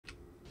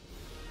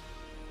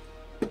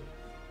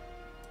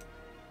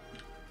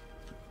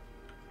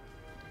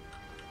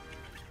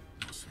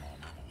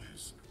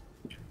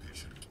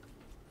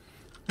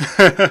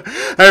Hey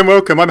and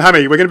welcome, I'm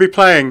Hammeh. We're going to be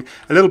playing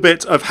a little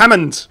bit of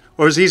Hammond,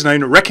 or as he's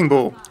known, Wrecking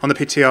Ball on the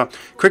PTR.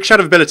 Quick shout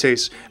of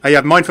abilities. You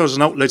have minefields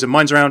and loads of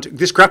mines around.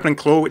 This grappling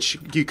claw, which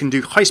you can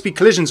do high-speed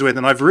collisions with,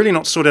 and I've really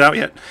not sorted out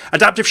yet.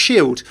 Adaptive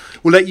shield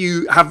will let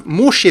you have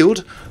more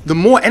shield the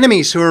more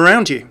enemies who are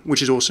around you,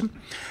 which is awesome.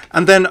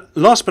 And then,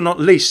 last but not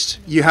least,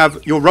 you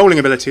have your rolling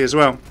ability as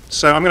well.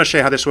 So I'm going to show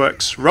you how this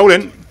works. Roll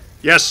in.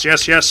 Yes,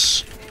 yes,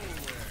 yes.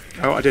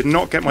 Oh, I did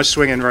not get my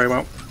swing in very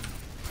well.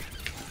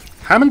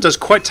 Hammond does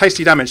quite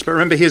tasty damage, but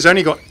remember he has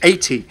only got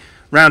 80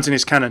 rounds in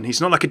his cannon.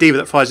 He's not like a diva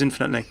that fires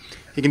infinitely.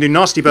 He can do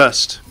nasty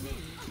burst,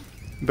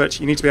 but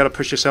you need to be able to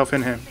push yourself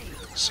in here.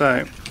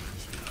 So,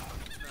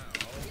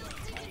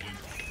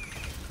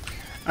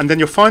 and then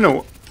your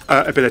final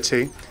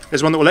ability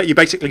is one that will let you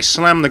basically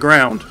slam the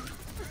ground,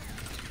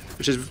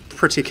 which is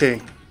pretty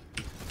key.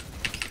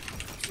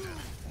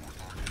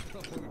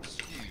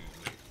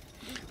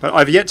 But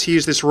I've yet to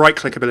use this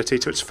right-click ability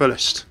to its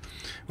fullest,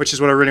 which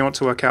is what I really want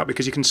to work out,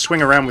 because you can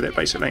swing around with it,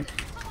 basically.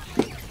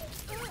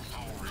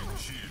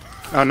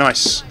 Oh,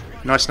 nice.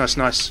 Nice, nice,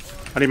 nice.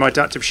 I need my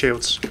adaptive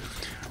shields.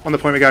 On the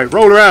point we go.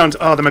 Roll around!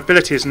 Oh, the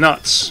mobility is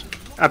nuts.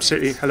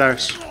 Absolutely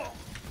hilarious.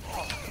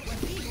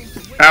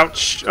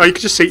 Ouch. Oh, you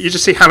just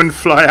see Hammond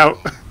fly out.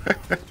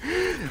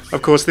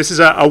 Of course, this is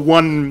a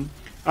one-piece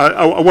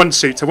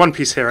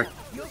hero.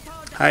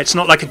 It's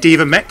not like a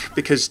diva mech,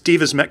 because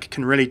diva's mech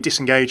can really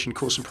disengage and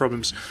cause some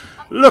problems.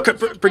 Look at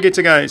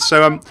Brigitte go.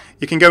 So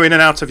you can go in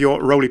and out of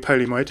your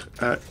roly-poly mode.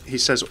 He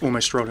says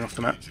almost rolling off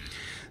the map.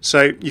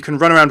 So you can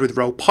run around with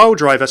roll, pile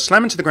driver,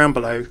 slam into the ground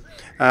below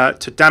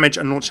to damage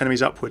and launch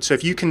enemies upwards. So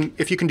if you can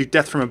do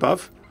death from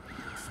above,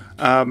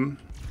 I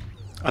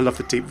love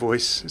the deep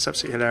voice. It's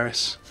absolutely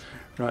hilarious.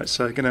 Right,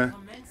 so gonna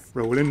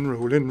roll in,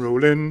 roll in,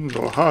 roll in,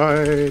 roll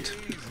hide,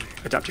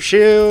 adaptive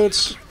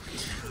shields.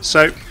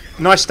 So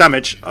nice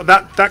damage.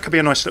 That could be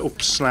a nice little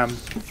slam.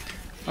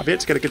 I've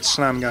yet to get a good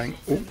slam going.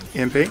 Oh,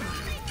 EMP. There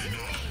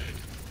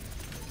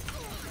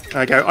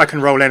we go. I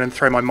can roll in and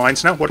throw my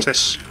mines now. Watch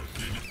this.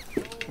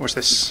 Watch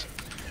this.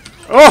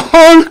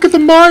 Oh, look at the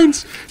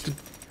mines!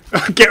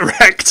 Get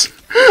wrecked!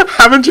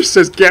 Hammond just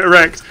says get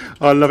wrecked.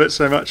 Oh, I love it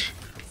so much.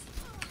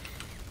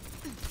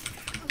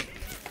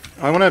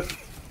 I want to...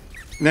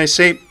 Now,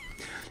 see,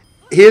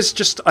 here's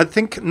just, I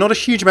think, not a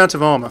huge amount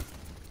of armour.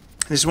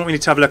 This is what we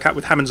need to have a look at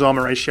with Hammond's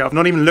armour ratio. I've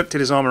not even looked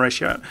at his armour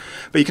ratio,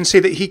 but you can see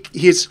that he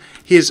is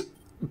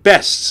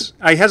best.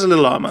 He has a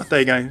little armour,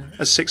 there you go,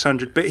 as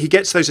 600, but he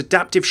gets those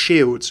adaptive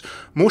shields.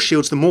 More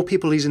shields, the more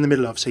people he's in the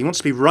middle of. So he wants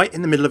to be right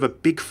in the middle of a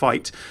big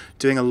fight,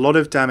 doing a lot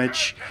of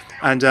damage,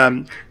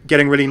 and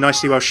getting really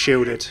nicely well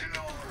shielded.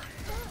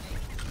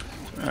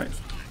 Right.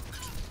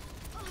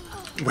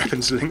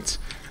 Weapons linked.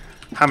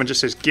 Hammond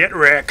just says, get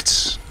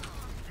wrecked.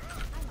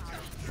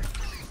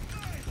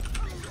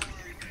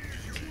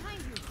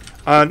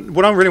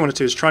 What I really want to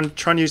do is try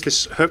and use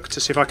this hook to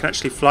see if I can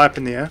actually fly up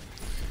in the air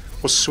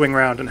or swing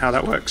around and how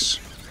that works.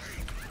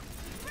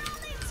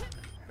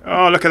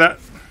 Oh, look at that.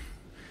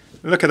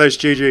 Look at those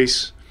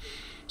GGs.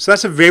 So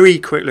that's a very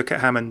quick look at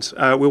Hammond.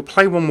 We'll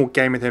play one more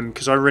game with him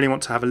because I really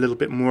want to have a little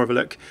bit more of a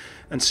look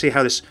and see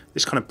how this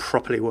kind of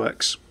properly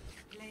works.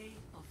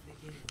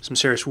 Some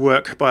serious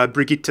work by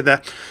Brigitte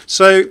there.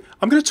 So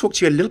I'm going to talk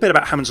to you a little bit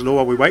about Hammond's Law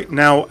while we wait.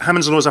 Now,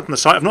 Hammond's Law is up on the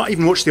site. I've not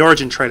even watched the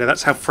Origin trailer.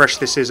 That's how fresh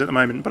this is at the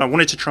moment. But I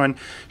wanted to try and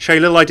show you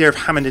a little idea of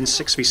Hammond in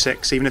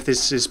 6v6, even if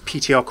this is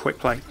PTR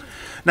Quickplay.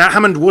 Now,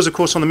 Hammond was, of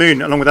course, on the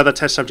moon, along with other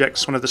test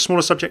subjects. One of the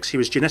smaller subjects he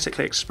was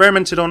genetically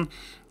experimented on.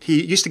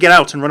 He used to get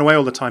out and run away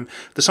all the time.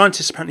 The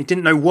scientists apparently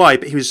didn't know why,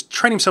 but he was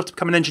training himself to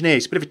become an engineer.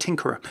 He's a bit of a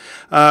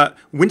tinkerer.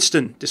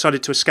 Winston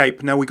decided to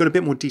escape. Now, we got a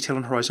bit more detail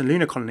on Horizon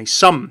Lunar Colony.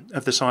 Some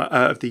of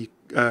the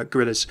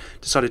guerrillas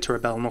decided to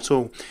rebel, not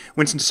all.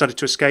 Winston decided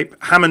to escape.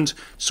 Hammond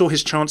saw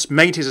his chance,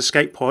 made his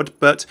escape pod,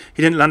 but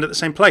he didn't land at the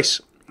same place.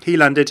 He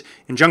landed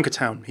in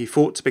Junkertown. He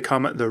fought to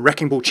become the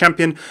Wrecking Ball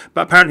champion,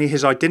 but apparently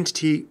his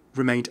identity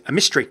remained a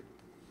mystery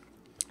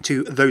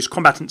to those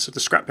combatants of the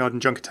scrapyard in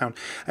Junkertown.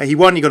 He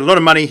won, he got a lot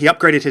of money, he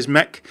upgraded his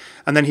mech,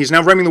 and then he's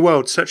now roaming the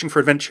world searching for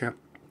adventure.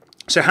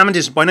 So Hammond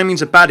is by no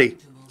means a baddie.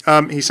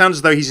 He sounds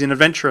as though he's an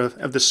adventurer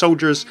of the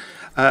soldiers,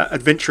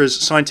 adventurers,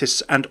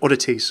 scientists, and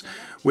oddities,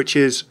 which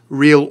is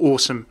real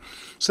awesome.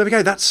 So there we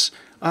go, that's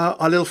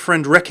our little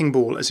friend Wrecking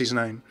Ball, as he's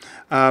known.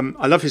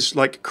 I love his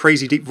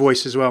crazy deep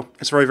voice as well.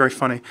 It's very, very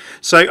funny.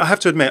 So I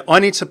have to admit, I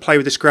need to play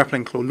with this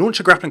grappling claw.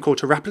 Launch a grappling claw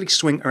to rapidly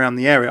swing around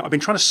the area. I've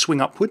been trying to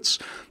swing upwards.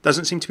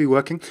 Doesn't seem to be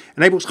working.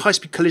 Enables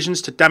high-speed collisions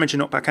to damage and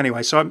knock back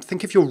anyway. So I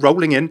think if you're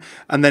rolling in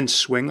and then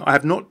swing, I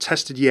have not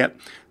tested yet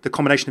the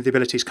combination of the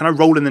abilities. Can I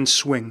roll and then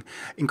swing?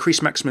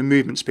 Increase maximum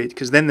movement speed,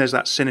 because then there's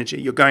that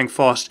synergy. You're going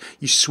fast,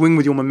 you swing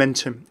with your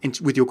momentum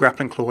with your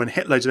grappling claw and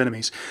hit loads of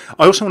enemies.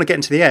 I also want to get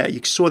into the air. You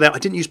saw that I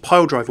didn't use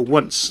pile driver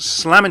once.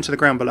 Slam into the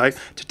ground below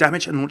to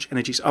damage and launch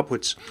energies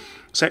upwards.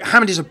 So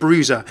Hammond is a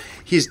bruiser.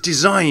 He is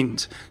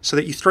designed so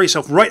that you throw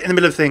yourself right in the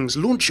middle of things,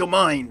 launch your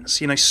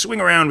mines,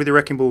 swing around with your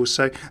wrecking balls.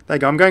 So there you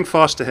go. I'm going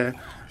faster here.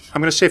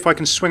 I'm going to see if I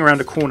can swing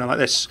around a corner like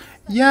this.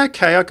 Yeah,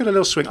 okay, I've got a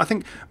little swing. I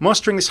think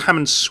mastering this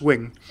Hammond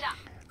swing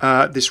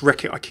this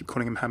wrecking. I keep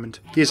calling him Hammond.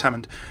 He is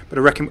Hammond, but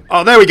a wrecking.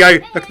 Oh, there we go.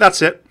 Look,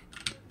 that's it.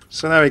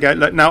 So there we go.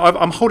 Look, now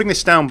I'm holding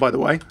this down, by the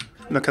way.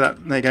 Look at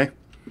that. There you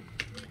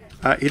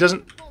go. He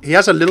doesn't. He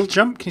has a little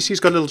jump. Can you see he's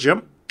got a little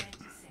jump?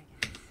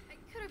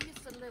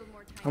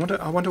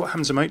 I wonder what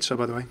Hammond's emotes are,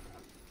 by the way.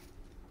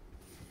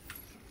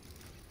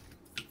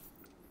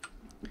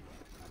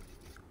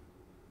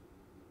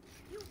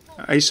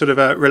 He sort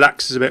of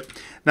relaxes a bit.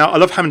 Now, I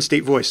love Hammond's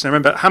deep voice. Now,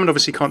 remember, Hammond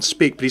obviously can't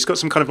speak, but he's got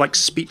some kind of like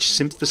speech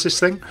synthesis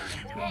thing.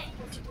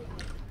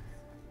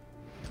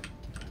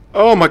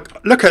 Oh my!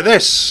 Look at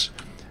this.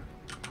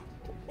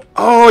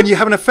 Oh, and you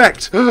have an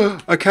effect.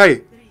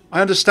 Okay,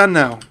 I understand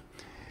now.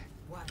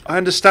 I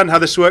understand how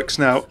this works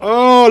now.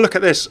 Oh, look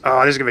at this.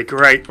 Oh, this is gonna be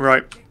great.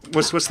 Right.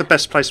 What's the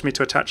best place for me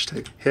to attach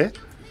to? Here?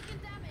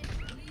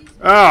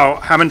 Oh,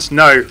 Hammond,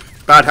 no.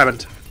 Bad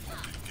Hammond.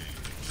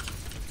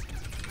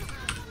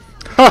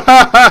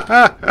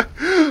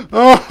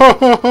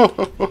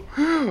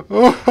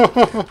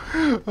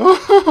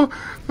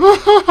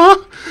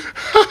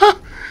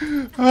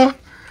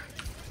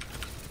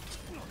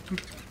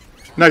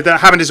 No,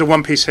 that Hammond is a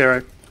one-piece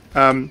hero.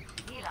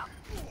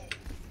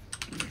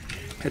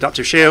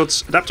 Adaptive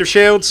shields. Adaptive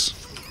shields.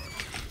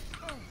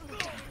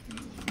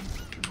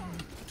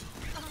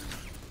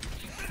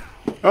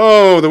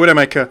 Oh, the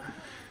Widowmaker.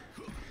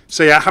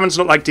 So yeah, Hammond's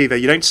not like D.Va.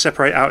 You don't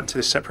separate out into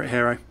this separate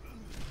hero.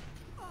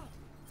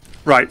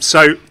 Right,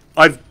 so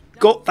I've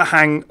got the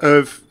hang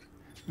of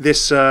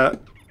this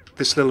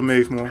this little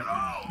move more.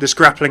 This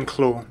grappling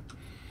claw.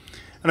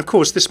 And of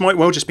course, this might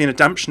well just be an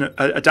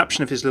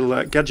adaptation of his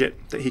little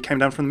gadget that he came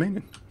down from the moon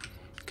in.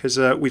 Because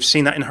we've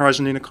seen that in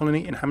Horizon Lunar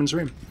Colony in Hammond's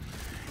room.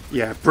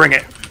 Yeah, bring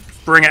it.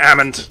 Bring it,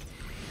 Hammond.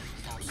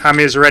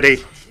 Hammeh is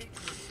ready.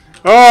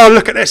 Oh,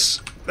 look at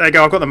this. There you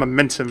go, I've got the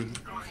momentum.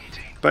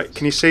 But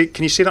can you see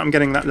that I'm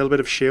getting that little bit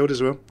of shield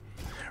as well?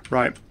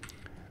 Right.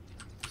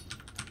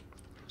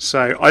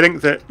 So I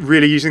think that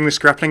really using this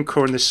grappling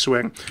core and this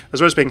swing,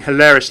 as well as being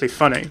hilariously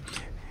funny.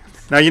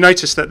 Now you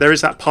notice that there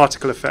is that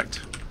particle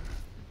effect.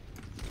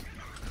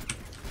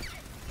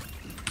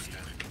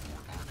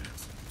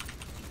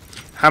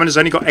 Hammond has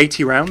only got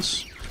 80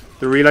 rounds.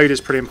 The reload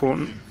is pretty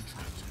important.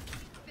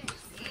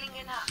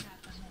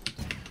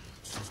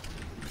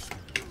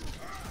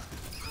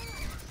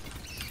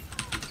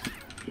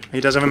 He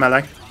does have a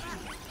melee.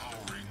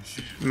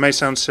 It may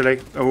sound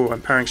silly. Oh,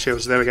 I'm parrying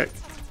shields. There we go.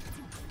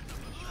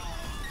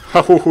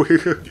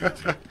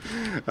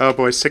 Oh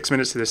boy, 6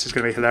 minutes of this is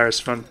going to be hilarious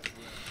fun.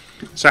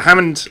 So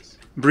Hammond,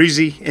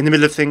 breezy, in the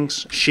middle of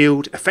things,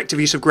 shield, effective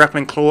use of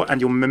grappling claw,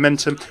 and your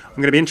momentum. I'm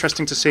going to be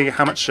interested to see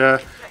how much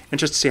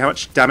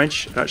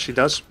damage it actually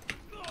does.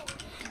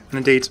 And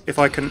indeed, if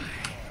I can.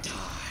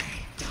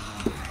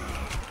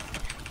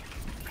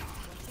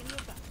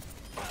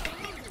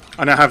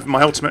 I now have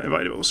my ultimate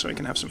available, so I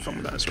can have some fun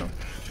with that as well.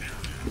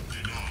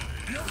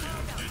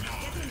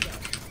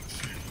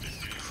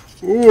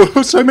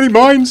 Ooh, so many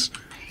mines!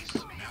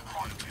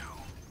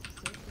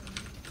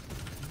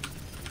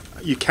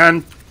 You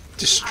can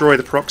destroy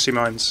the proxy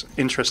mines.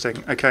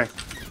 Interesting. Okay.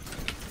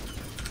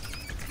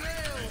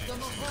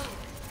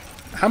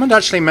 Hammond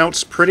actually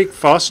melts pretty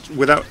fast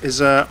without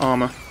his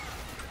armour.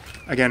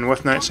 Again,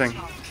 worth noticing.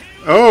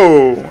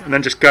 Oh! And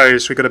then just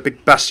goes. We've got a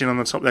big bastion on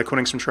the top there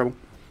causing some trouble.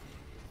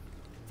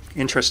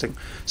 Interesting.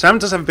 So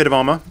Hammond does have a bit of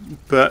armour,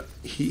 but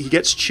he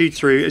gets chewed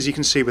through, as you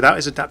can see, without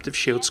his adaptive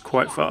shields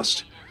quite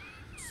fast.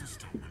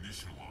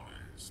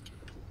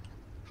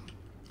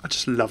 I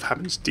just love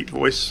Hammond's deep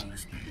voice.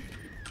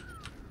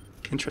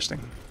 Interesting.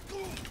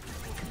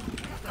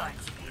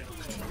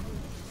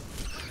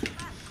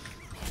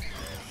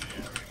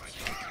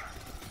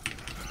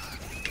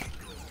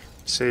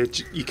 So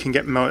you can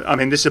get... I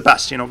mean, this is a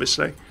bastion,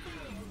 obviously.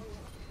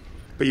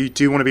 But you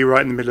do want to be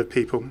right in the middle of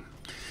people.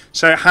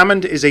 So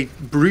Hammond is a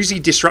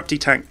bruisey, disruptive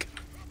tank.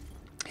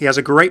 He has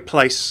a great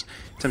place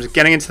in terms of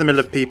getting into the middle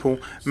of people.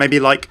 Maybe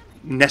like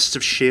nests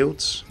of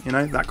shields, you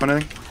know, that kind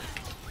of thing.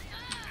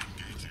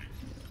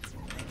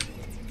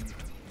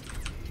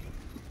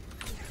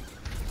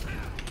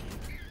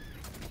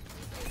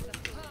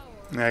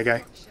 There you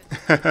go.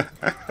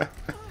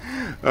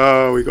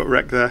 Oh, we got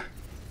wrecked there.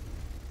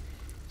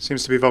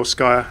 Seems to be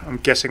Volskaya. I'm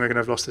guessing we're going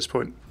to have lost this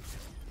point.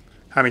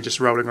 Hammeh just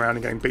rolling around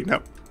and getting beaten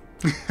up.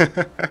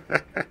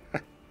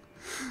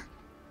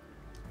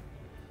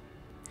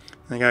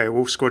 There you go.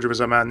 Wolf Squadron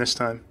was our man this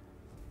time.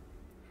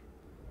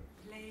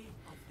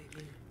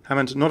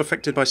 Hammond not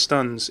affected by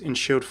stuns in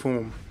shield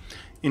form.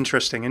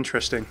 Interesting,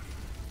 interesting.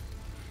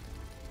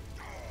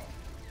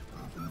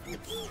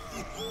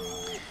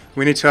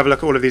 We need to have a look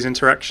at all of these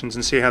interactions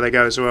and see how they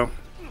go as well.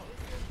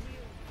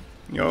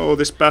 Oh,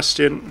 this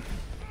bastion.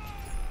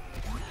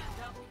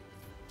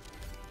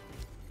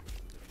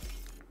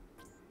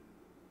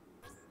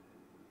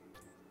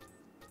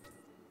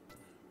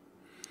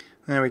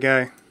 There we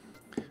go.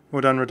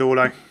 Well done,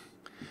 Radorlo,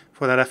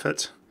 for that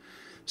effort.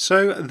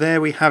 So,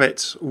 there we have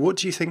it. What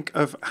do you think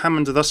of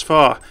Hammond thus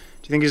far? Do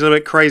you think he's a little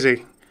bit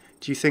crazy?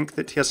 Do you think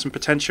that he has some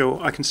potential?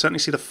 I can certainly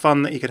see the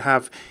fun that he could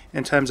have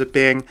in terms of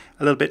being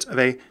a little bit of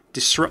a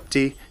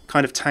disruptive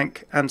kind of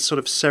tank, and sort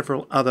of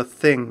several other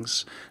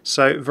things.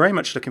 So very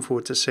much looking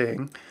forward to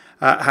seeing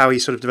how he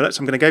sort of develops.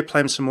 I'm going to go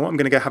play him some more. I'm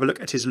going to go have a look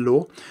at his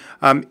lore.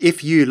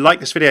 If you like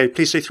this video,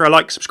 please do throw a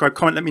like, subscribe,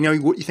 comment, let me know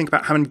what you think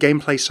about Hammond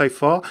gameplay so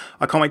far.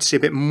 I can't wait to see a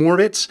bit more of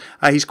it.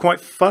 He's quite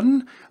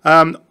fun.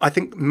 I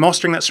think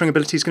mastering that swing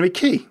ability is going to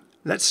be key.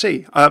 Let's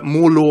see.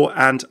 More lore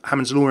and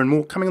Hammond's lore and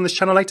more coming on this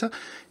channel later.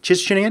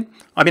 Cheers for tuning in.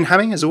 I've been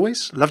Hammeh, as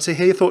always. Love to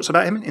hear your thoughts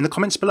about him in the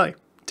comments below.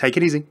 Take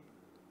it easy.